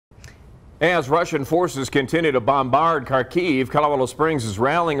As Russian forces continue to bombard Kharkiv, Colorado Springs is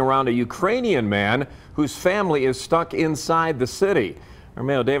rallying around a Ukrainian man whose family is stuck inside the city. Our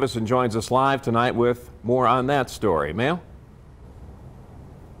Mayo Davison joins us live tonight with more on that story. Mayo?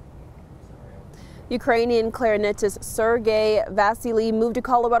 Ukrainian clarinetist Sergei Vasily moved to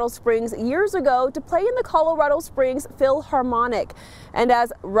Colorado Springs years ago to play in the Colorado Springs Philharmonic. And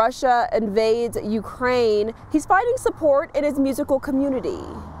as Russia invades Ukraine, he's finding support in his musical community.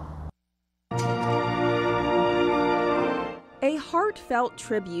 A heartfelt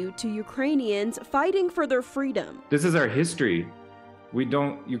tribute to Ukrainians fighting for their freedom. This is our history.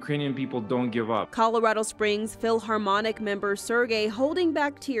 Ukrainian people don't give up. Colorado Springs Philharmonic member Sergei holding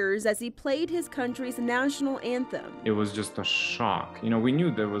back tears as he played his country's national anthem. It was just a shock. We knew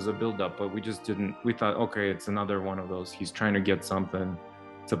there was a buildup, but we thought, okay, it's another one of those. He's trying to get something.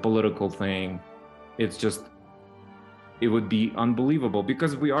 It's a political thing. It would be unbelievable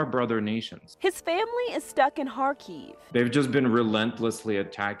because we are brother nations. His family is stuck in Kharkiv. They've just been relentlessly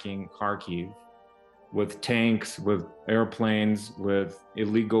attacking Kharkiv with tanks, with airplanes, with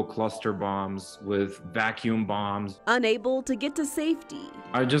illegal cluster bombs, with vacuum bombs. Unable to get to safety.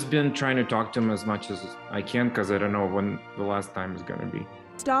 I've just been trying to talk to him as much as I can because I don't know when the last time is going to be.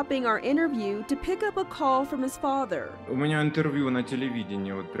 Stopping our interview to pick up a call from his father. У меня интервью на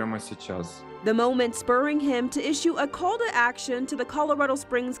телевидении вот прямо сейчас. The moment spurring him to issue a call to action to the Colorado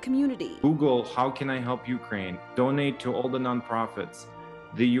Springs community. Google, how can I help Ukraine? Donate to all the nonprofits.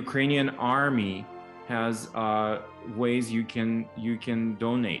 The Ukrainian army has ways you can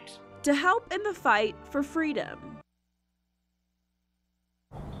donate. To help in the fight for freedom.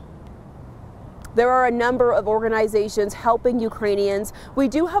 There are a number of organizations helping Ukrainians. We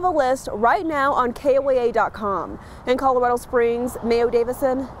do have a list right now on KOAA.com. In Colorado Springs, Mayo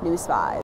Davison, News 5.